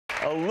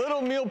A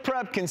little meal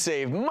prep can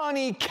save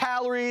money,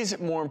 calories,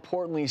 more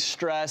importantly,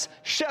 stress.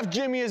 Chef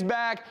Jimmy is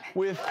back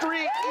with 3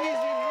 easy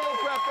meal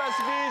prep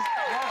recipes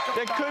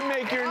that could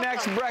make your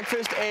next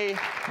breakfast a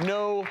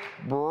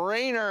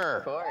no-brainer.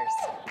 Of course.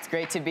 It's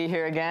great to be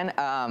here again.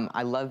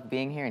 I love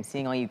being here and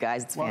seeing all you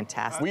guys. It's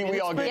fantastic. We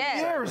all get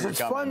years.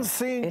 It's fun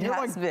seeing you. It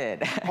has been.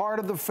 Part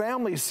of the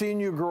family, seeing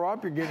you grow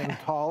up. You're getting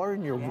taller,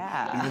 and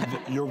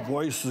your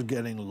voice is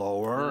getting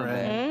lower,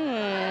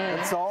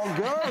 and it's all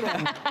good.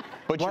 And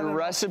but your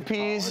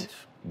recipes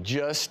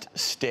just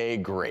stay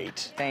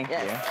great. Thank you.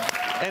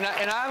 And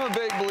I'm a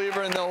big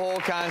believer in the whole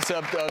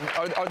concept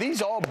of, are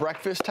these all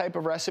breakfast type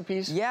of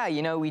recipes? Yeah,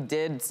 you know, we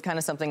did kind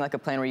of something like a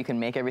plan where you can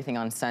make everything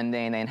on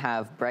Sunday and then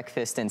have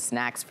breakfast and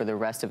snacks for the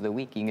rest of the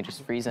week. You can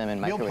just freeze them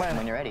and microwave them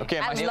when you're ready. Okay,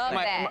 I love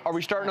that. Are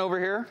we starting over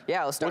here?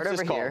 Yeah, we'll start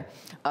over here.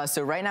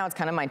 So right now it's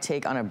kind of my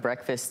take on a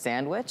breakfast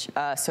sandwich.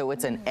 So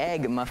it's an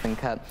egg muffin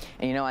cup.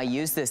 And you know, I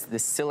use this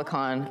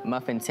silicone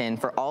muffin tin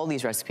for all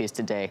these recipes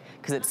today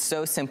because it's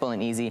so simple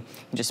and easy. You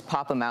just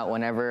pop them out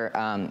whenever,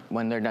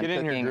 when they're done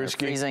cooking or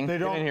freezing. They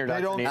don't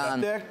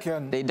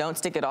stick. They don't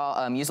stick at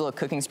all. Use a little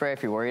cooking spray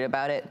if you're worried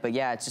about it. But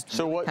yeah, it's just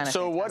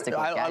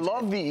I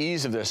love the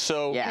ease of this.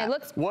 So yeah. It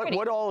looks pretty.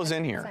 What all is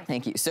in here?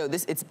 Thank you. So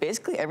it's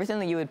basically everything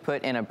that you would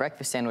put in a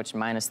breakfast sandwich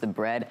minus the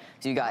bread.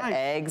 So you got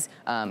eggs,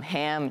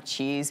 ham,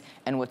 cheese,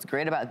 and what's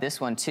great about this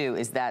one too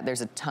is that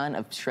there's a ton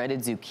of shredded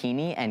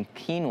zucchini and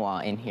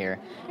quinoa in here.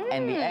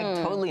 And the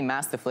egg totally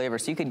masks the flavor,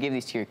 so you could give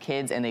these to your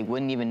kids and they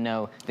wouldn't even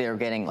know they were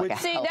getting like a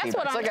healthy that's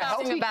what I'm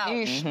talking about.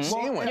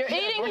 Sandwich. You're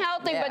eating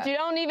healthy, but you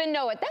don't even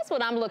know it. That's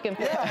what I'm looking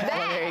for. Well,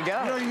 there you go.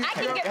 I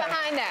can get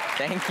behind that.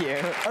 Thank you.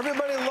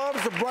 Everybody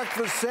loves a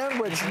breakfast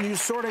sandwich, and you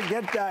sort of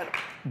get that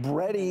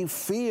bready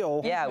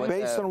feel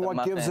based on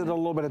what gives it a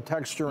little bit of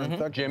texture and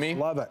thickness. Jimmy?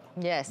 Love it.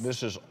 Yes.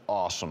 This is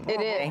awesome. It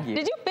is. Thank you.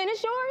 Did you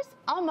finish yours?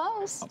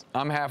 Almost.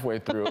 I'm halfway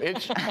through.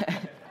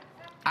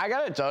 I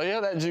gotta tell you,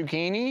 that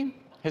zucchini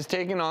has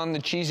taken on the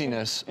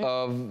cheesiness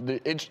of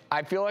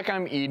I feel like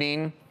I'm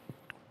eating,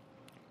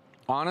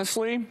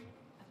 honestly,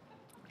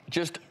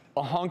 just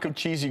a hunk of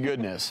cheesy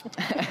goodness.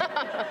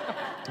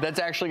 That's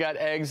actually got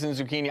eggs and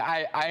zucchini.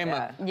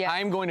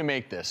 I'm going to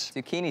make this.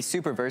 Zucchini's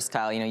super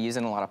versatile, you know,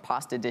 using a lot of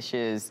pasta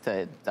dishes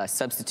to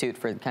substitute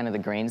for kind of the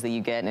grains that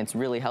you get, and it's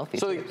really healthy.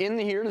 So in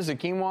here, does the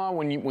quinoa,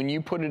 when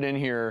you put it in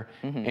here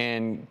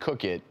and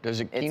cook it,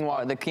 does it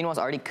quinoa? The quinoa's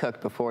already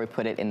cooked before we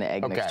put it in the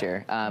egg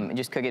mixture.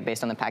 Just cook it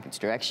based on the package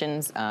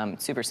directions.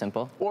 Super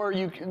simple. Or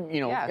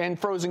and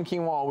frozen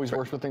quinoa always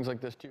works with things like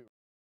this too.